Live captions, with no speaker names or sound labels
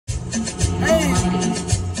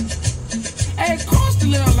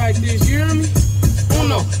used to live like this, you hear me?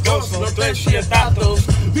 Uno, dos, no tres,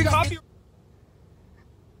 sietatos. We got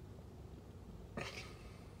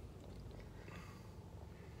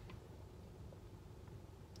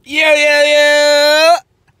Yeah.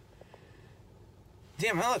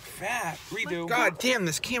 Damn, I look fat. Redo. God damn,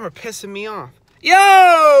 this camera pissing me off.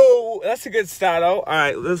 Yo! That's a good start out.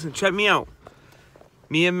 Alright, listen, check me out.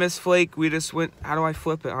 Me and Miss Flake, we just went. How do I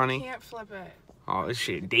flip it, honey? Can't flip it. Oh, this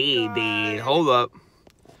shit. Dude. Hold up.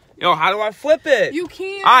 Yo, how do I flip it? You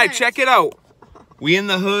can't. Alright, check it out. We in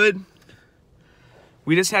the hood.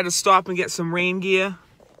 We just had to stop and get some rain gear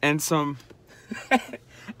and some.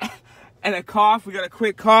 And a cough. We got a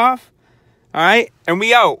quick cough. Alright? And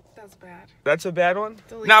we out. That's bad. That's a bad one?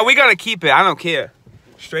 Delete Nah, it. we gotta keep it. I don't care.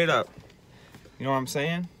 Straight up. You know what I'm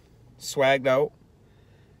saying? Swagged out.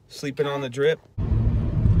 Sleeping on the drip.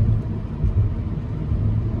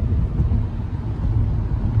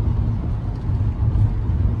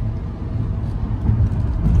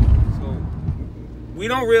 So, we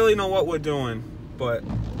don't really know what we're doing, but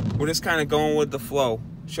we're just kind of going with the flow.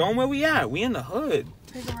 Show them where we at. We in the hood.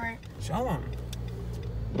 Take it right. Show them.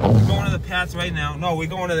 We're going to the Pats right now. No, we're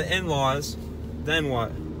going to the in-laws. Then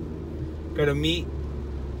what? Gotta meet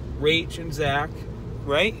Rach and Zach,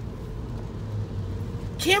 right?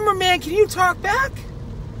 Cameraman, can you talk back?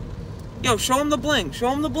 Yo, show him the bling. Show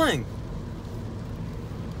him the bling.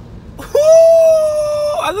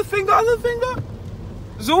 Ooh, other finger, other finger.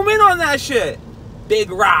 Zoom in on that shit. Big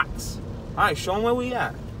rocks. All right, show him where we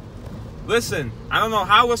at. Listen, I don't know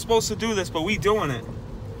how we're supposed to do this, but we doing it.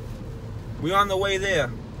 We on the way there.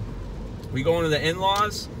 We going to the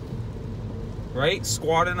in-laws, right?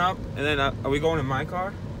 Squatting up, and then are we going in my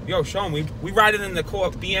car? Yo, show them. We riding in the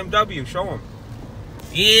court BMW. Show them.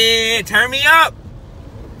 Yeah, turn me up.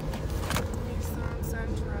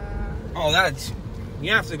 Oh, that's.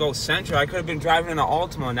 You have to go Central. I could have been driving in an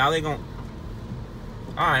Altima. Now they gon'.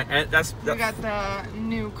 All right, and that's. We got the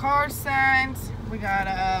new car scent. We got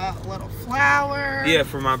a little flower. Yeah,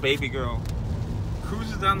 for my baby girl.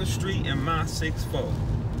 Cruises down the street in my 6'4",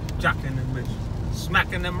 jocking them bitches,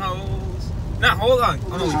 smacking them hoes. Now hold on.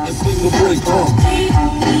 Oh, no, show them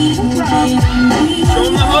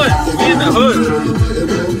the hood. We in the hood.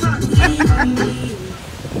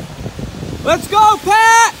 Let's go,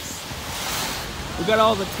 Pats! We got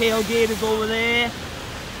all the tailgaters over there.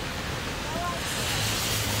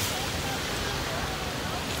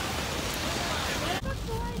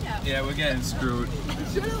 Yeah, we're getting screwed.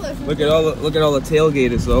 Look at all the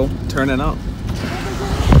tailgaters though, turning up.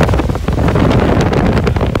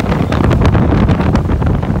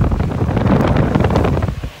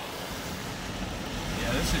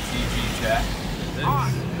 Yeah, this is GG, chat.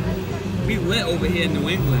 We lit over here in New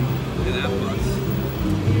England. Look at that bus.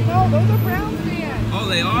 Oh, those are Brown fans. Oh,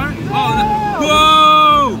 they are?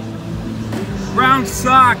 Oh, whoa! Brown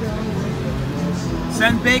sock.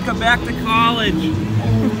 Send Baker back to college.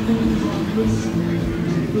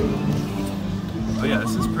 Oh yeah,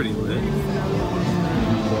 this is pretty lit.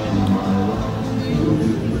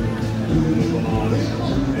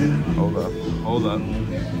 Hold up.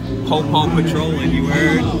 Po patrolling, you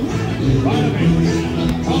heard?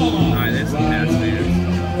 Alright, there's some Pats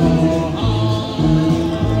fans.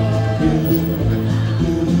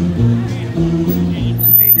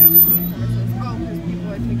 They never see horses. Oh, because people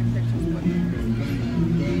are taking pictures with them.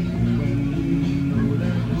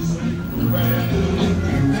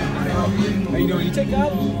 How you doing? You take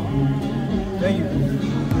that? Thank you.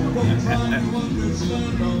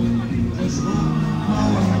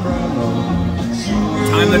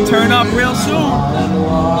 Time to turn up real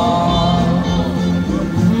soon.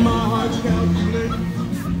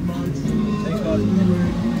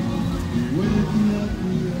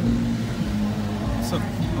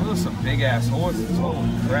 Those are some big ass horses. Holy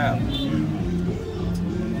crap.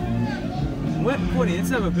 What, Woody? It's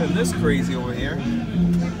never been this crazy over here.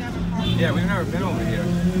 Yeah, we've never been over here.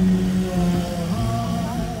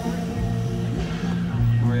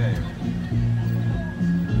 Oh yeah.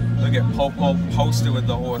 Look at Popo posted with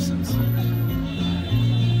the horses.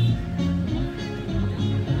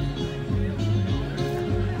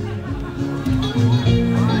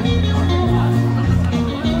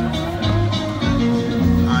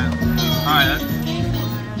 Alright.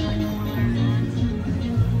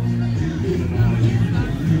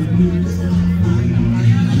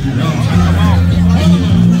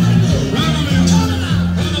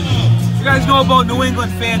 You guys know about New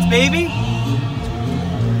England fans, baby?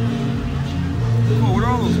 Oh, what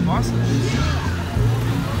are all those buses?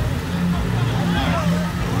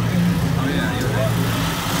 Oh yeah, you're right.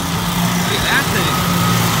 Look at that thing.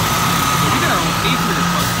 We got our own Patriots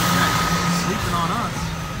buses, right? Sleeping on us.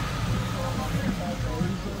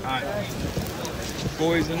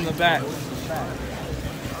 boys in the back. I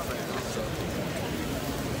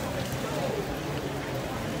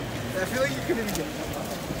feel like you couldn't even get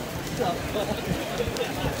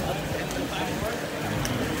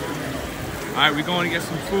Alright, we're going to get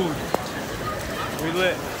some food. We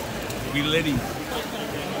lit. We litty.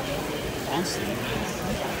 Awesome.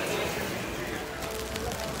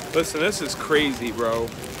 Listen, this is crazy, bro.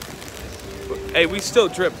 Hey, we still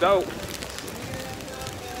dripped out.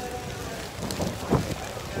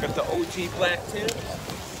 Got the OG black tip.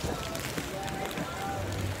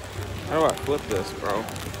 How do I flip this, bro?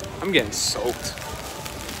 I'm getting soaked.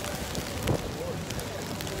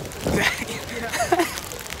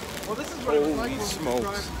 Well, this is what it was like when we smokes.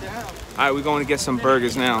 drove down. Alright, we're going to get some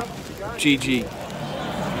burgers now. GG.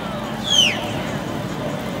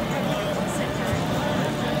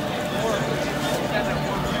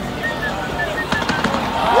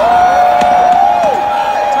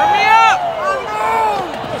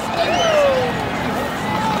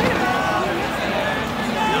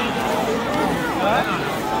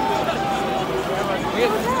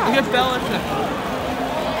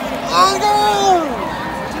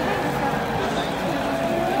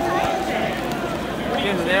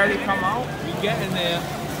 Did they already come out? We getting there.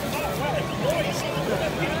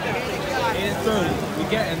 It's through. We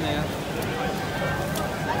getting there.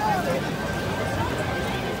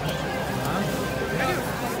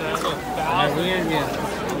 Alright, we in here.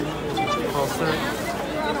 All set.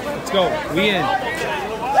 Let's go. We in.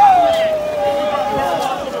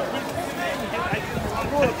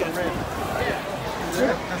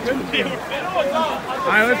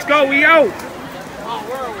 Alright, let's go. We out.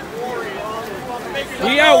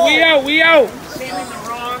 We out, we out, we out. Standing the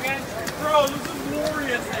wrong end. Bro, this is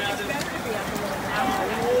glorious, man.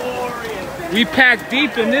 Glorious. We packed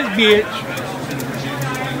deep in this bitch.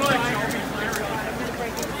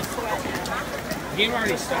 Game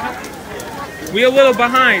already stopped. We a little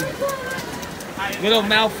behind. Little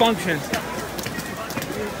malfunction.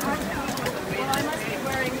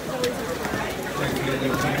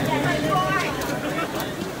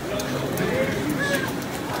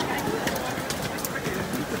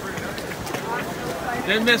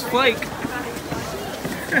 Then Miss Flake.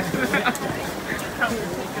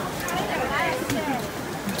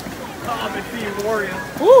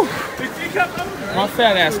 Woo! My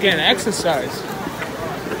fat ass getting exercise.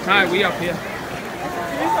 Alright, we up here. Do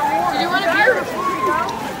you want a beer before we go?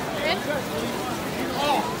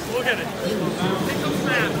 Oh, look at it. Take those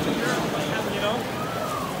snaps. You know?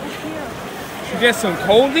 You get some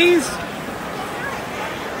coldies?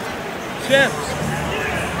 Chips.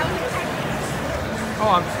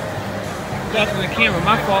 Oh, I'm ducking the camera.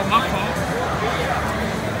 My fault, my fault.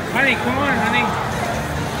 Honey, come on, honey.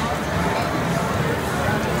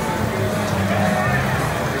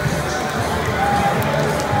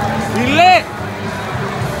 We lit!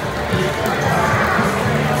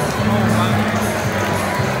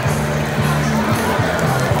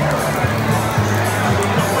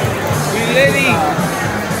 We litty!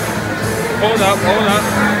 Hold up, hold up.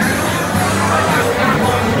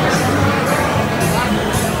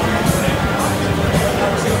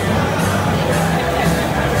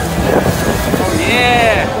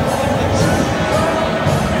 Yeah!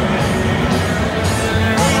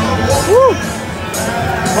 Woo!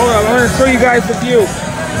 Hold on, I'm gonna show you guys the view.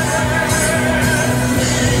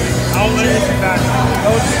 I'll let you back.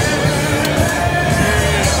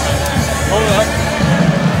 Hold up.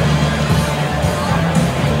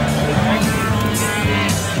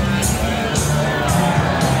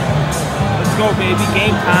 Let's go, baby.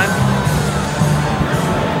 Game time.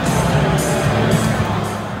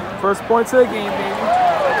 First points of the game, baby.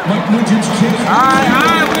 Alright,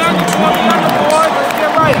 we on the board. Let's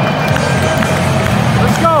get right.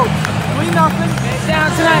 Let's go. 3-0. Down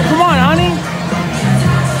tonight. Come on, honey.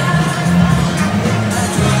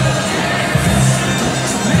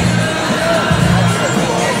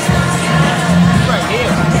 Right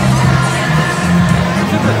here.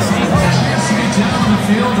 Down on the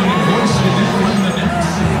field, and of course, you didn't win the net.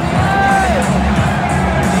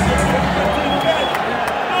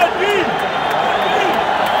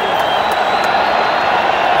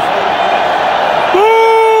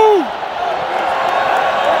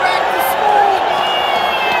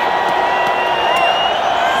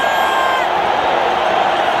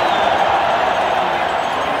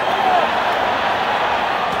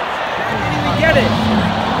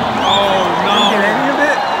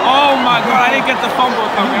 Get the fumble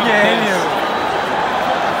coming up. Yeah,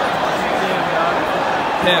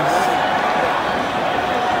 Yes.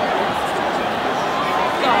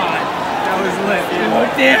 God, that was lit. Oh,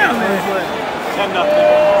 damn That it. was lit.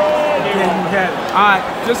 10-0. Didn't get it. Alright,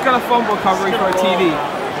 just got a fumble recovery for a TD.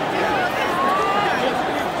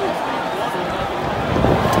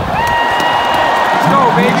 Let's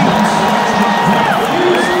go, baby.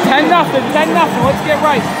 10-0, 10-0. Let's get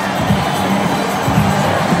right.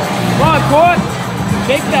 Come on, Court.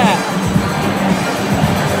 Take that.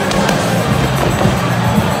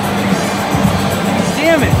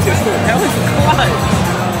 Damn it, dude. That was clutch.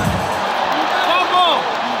 Fumble.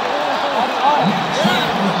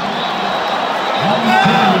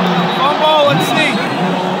 Fumble, let's see.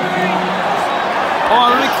 Oh,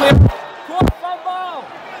 let me clear. Court, fumble.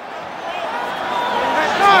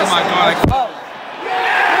 Oh my God.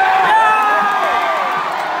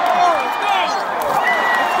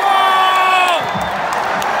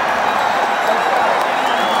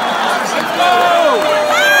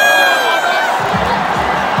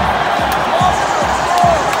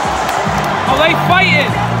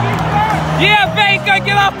 Fighting. Yeah, Baker,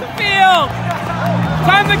 get off the field.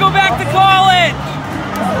 Time to go back to college.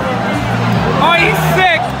 Oh, he's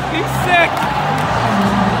sick. He's sick.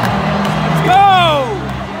 Let's go.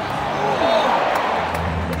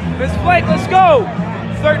 Miss Blake, let's go.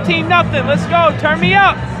 13-0. Let's go. Turn me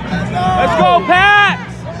up. Let's go,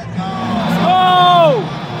 Pats. Let's go.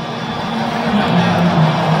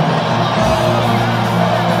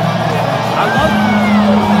 I love you.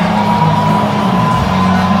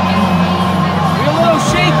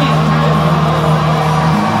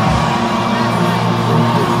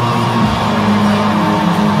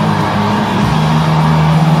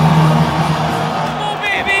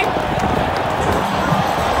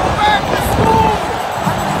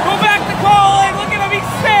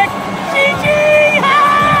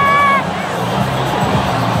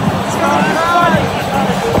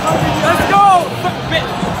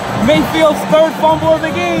 Mayfield's third fumble of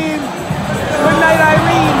the game. Good night,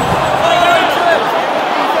 Irene.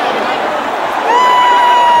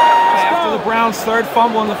 After the Browns' third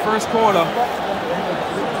fumble in the first quarter.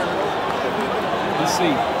 Let's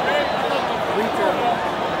see.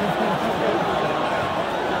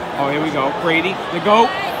 Oh, here we go. Brady, the GOAT.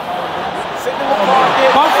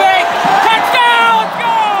 Pump fake. Touchdown! Let's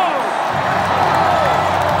go!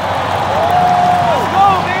 Let's go,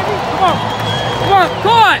 baby. Come on. Come on,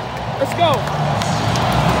 caught! Let's go.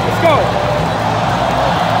 Let's go.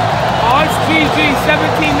 Oh, it's GG.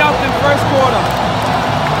 17-0 first quarter.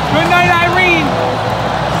 Good night, Irene.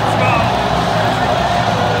 Let's go.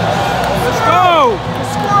 Let's go.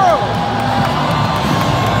 Let's go.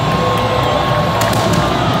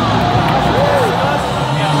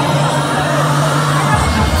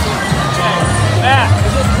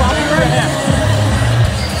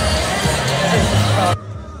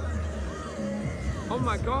 Oh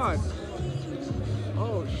my God.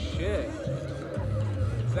 Oh shit.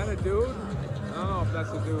 Is that a dude? I don't know if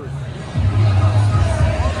that's a dude.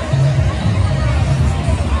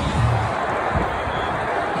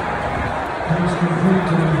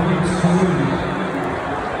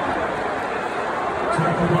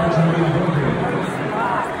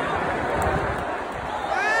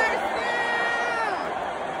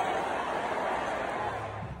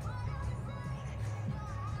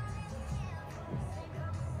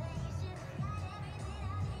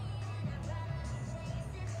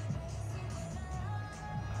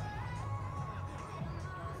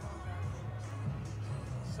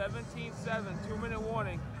 (17-7), 2-minute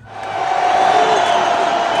warning.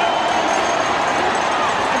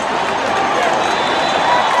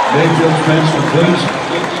 Mayfield's bench complete.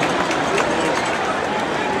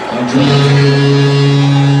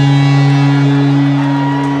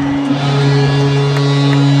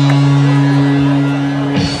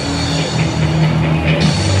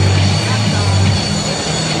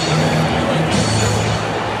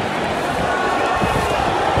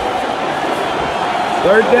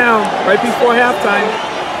 Third down, right before halftime.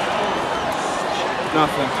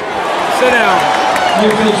 Nothing. Sit down.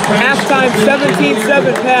 Halftime,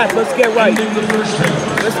 17-7 pass. Let's get right.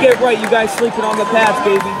 Let's get right. You guys sleeping on the pass,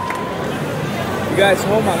 baby. You guys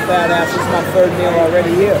know my fat ass. This is my third meal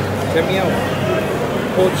already here. Check me out.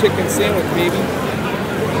 Pulled chicken sandwich, baby.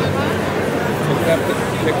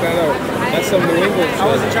 Check that out. That's some New England stuff. I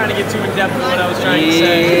wasn't trying to get too in depth with what I was trying to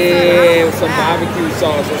say. Yeah, with some barbecue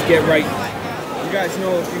sauce. Let's get right. You guys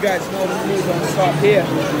know the rules don't stop here.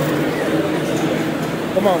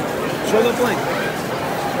 Come on, show the blink.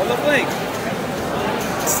 Show the blink.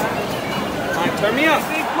 Alright, turn me up.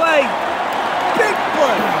 Big play. Big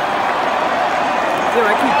play.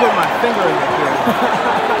 Dude, I keep putting my finger in the field.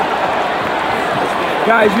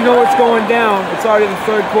 Guys, you know what's going down. It's already the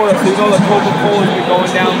third quarter, so you know the Coca-Cola's been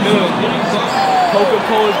going down good.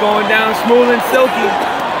 Coca-Cola's going down smooth and silky.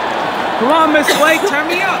 Come on, Miss Blake, turn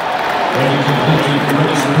me up.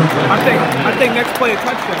 I think next play a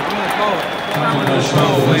touchdown. I'm gonna call it.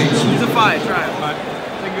 Oh wait, he's a 5. Try it, bud.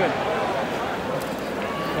 They're good.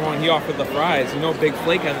 Come on, he offered the fries. You know, Big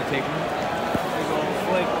Flake had to take them. Big old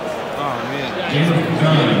Flake. Oh man.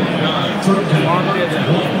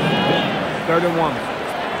 Third and 1.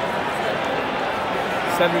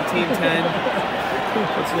 17-10.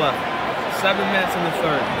 What's left? 7 minutes in the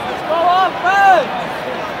third. Go off, man!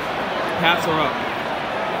 Pats are up.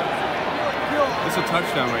 It's a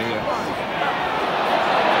touchdown right here.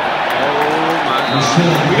 Oh my God.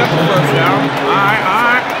 We got the first down. Alright,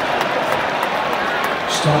 alright.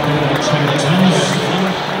 Starting at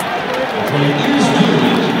 10-10. Play is good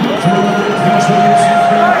for Patriots.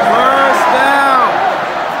 First down.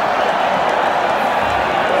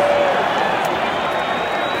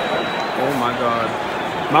 Oh my God.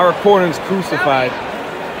 My recording's crucified.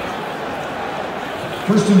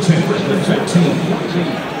 First and 10, 15.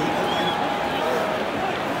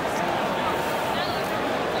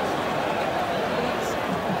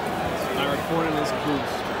 My recording is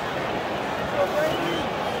cruised.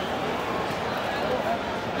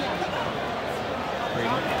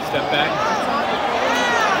 Step back.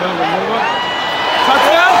 Move up.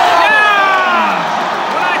 Touchdown! Yeah!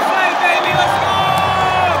 What I say, baby? Let's go!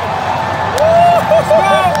 Let's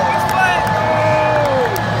go! Let's play!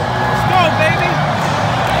 Let's go, baby!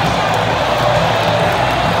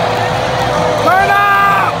 Turn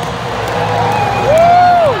up!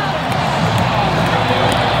 Woo!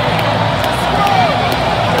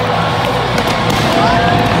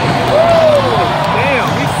 Damn,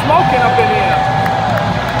 he's smoking up in here.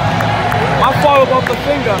 My fault about the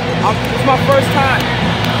finger. It's my first time.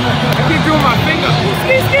 I keep doing my finger.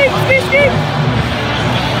 Ski, ski, ski, ski.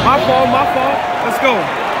 My fault, my fault. Let's go.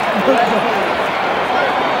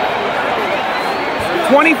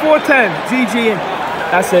 24-10. GG.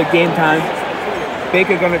 That's it, game time.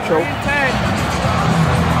 Baker gonna choke.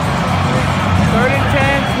 3rd and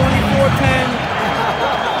 10, 24-10.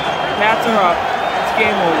 Pats are up. It's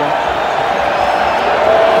game over.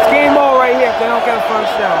 It's game over right here if they don't get a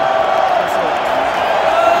first down.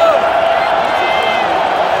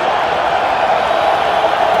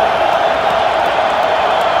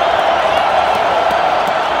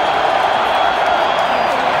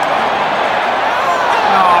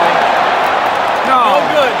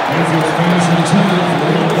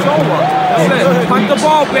 It's over. That's it. Punt the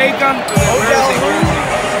ball, Baker.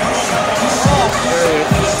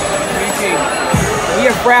 He a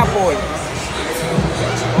frat boy.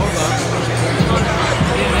 Hold on.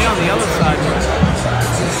 Yeah, they on the other side.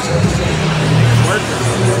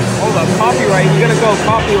 Hold up. Copyright. You gotta go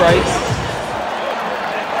copyright.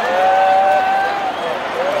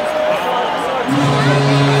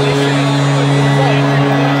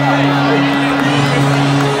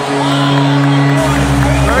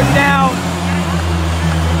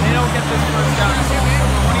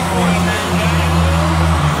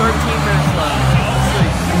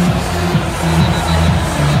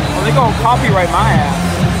 They're gonna copyright my ass.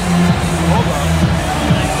 Hold on.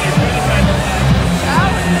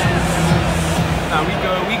 Nah, we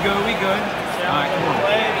good, we good, we good. Alright, come on.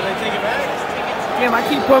 Did they take it back? Damn, I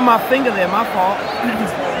keep putting my finger there, my fault.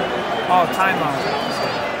 Oh, timeout.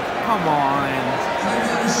 Come on.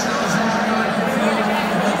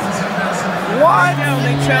 What?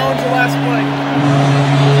 They challenged the last play.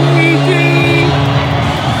 GG!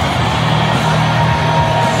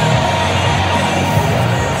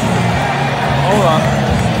 Hold up.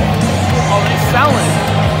 Oh, they're selling.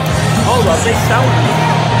 Hold up, they're selling.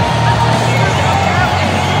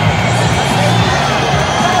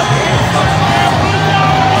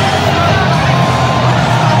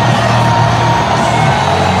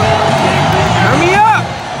 Turn me up!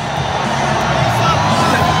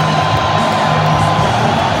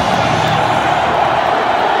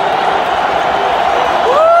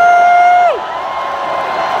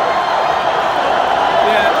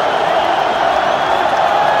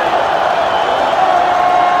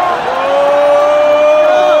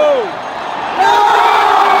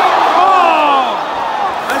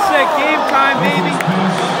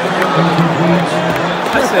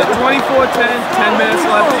 That's it, 24-10, 10 minutes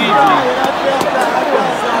left, GG.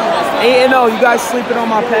 8-0, you guys sleeping on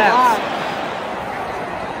my pass.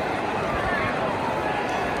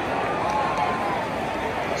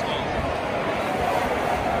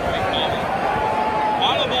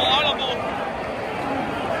 Audible.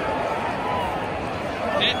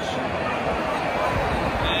 Pitch.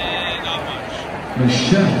 And not much.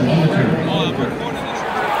 Michelle Walker. Oh, I'm recording this.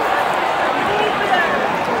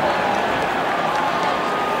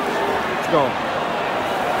 Go.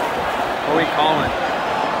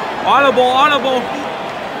 Audible, audible.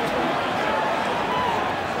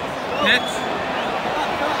 Hits.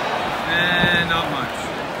 And not much.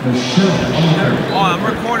 Oh, I'm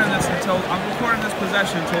recording this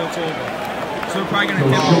possession until it's over. So we're probably gonna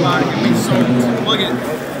dip him out and get me soaked. Look at it.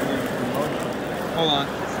 Hold on.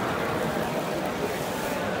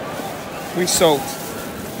 We soaked.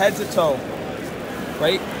 Head to toe.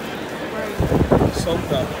 Right?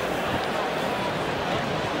 Soaked up.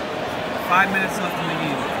 5 minutes left in the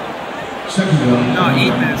game. No,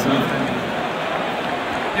 8 minutes left in the game.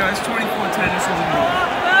 Yo, it's 24-10. This isn't good.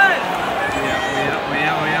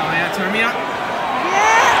 Yeah. Turn me up. Did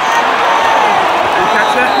you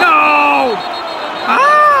catch that? No!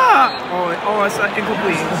 Ah! Oh, it's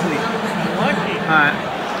incomplete. Lucky. Alright.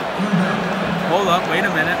 Hold up, wait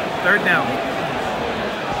a minute. 3rd down.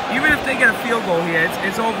 Even if they get a field goal here,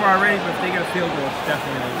 it's over already, but if they get a field goal, it's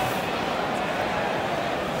definitely over.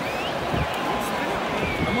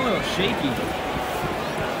 I'm a little shaky.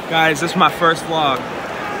 Guys, this is my first vlog.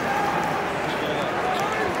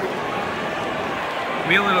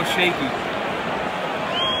 Be a little shaky.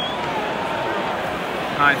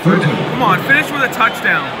 Alright, come on, finish with a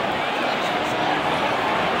touchdown.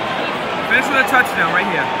 Finish with a touchdown right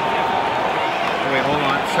here. Wait, hold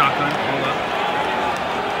on. Shotgun, hold up.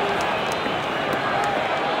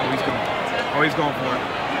 Oh, he's going for it.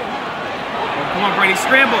 Oh, come on, Brady,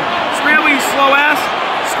 scramble. Scramble, you slow ass.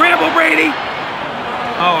 Scramble, Brady.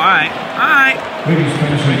 Oh, alright. Alright.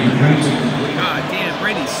 God damn,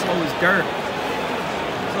 Brady's slow as dirt.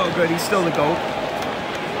 So good, he's still the GOAT.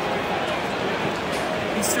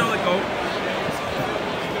 He's still the GOAT.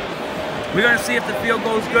 We're gonna see if the field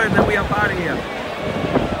goes good and then we up out of here.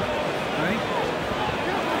 Right?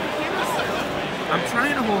 I'm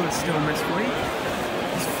trying to hold it still, Miss Fleet.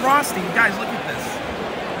 It's frosty. Guys, look at this.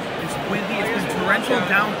 It's windy, it's been torrential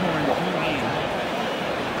downpouring the whole game.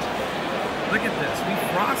 Look at this, we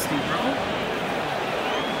frosty, bro.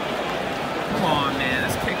 Come on, man,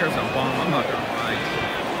 this kicker's a bum, I'm not gonna lie.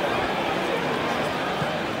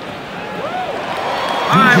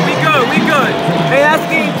 Alright, we good. Hey, that's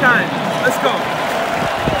game time. Let's go.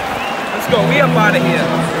 Let's go, we up out of here.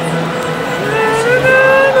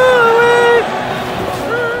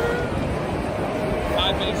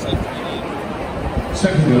 5 minutes left in the game.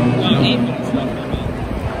 8 minutes left in the game.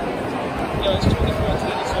 Yo, it's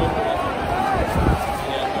 24-10, it's over.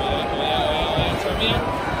 Yeah. Turn me up.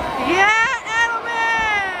 Yeah,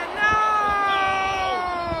 Edelman!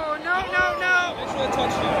 No! No. Thanks for the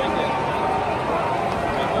touchdown right there.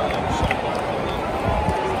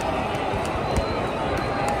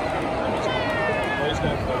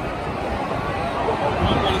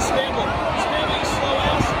 Scramble, you slow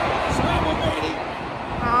ass. Scramble, Brady.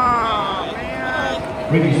 Oh, man.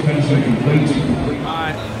 Brady's pass complete.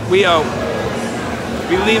 Alright, we out.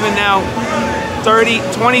 We leaving now.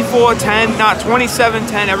 24-10, not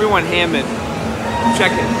 27-10. Everyone hammered.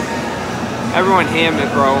 Check it. Everyone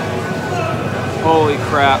hammered, bro. Holy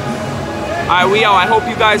crap. Alright, we out. I hope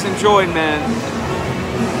you guys enjoyed, man.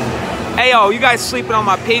 Hey, yo, you guys sleeping on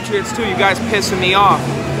my Patriots, too. You guys pissing me off.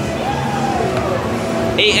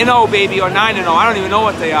 8-0, baby, or 9-0. I don't even know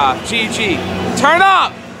what they are. GG. Turn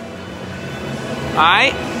up!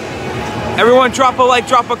 Alright? Everyone drop a like,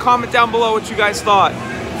 drop a comment down below what you guys thought.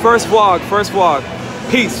 First vlog.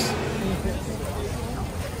 Peace.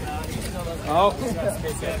 Oh.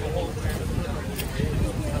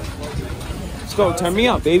 Let's go. Turn me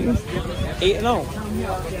up, baby. 8-0.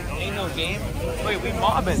 Ain't no game. Wait, we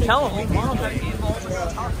mobbing. Tell them we mobbing.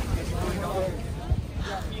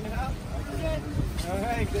 All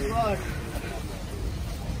right, good luck.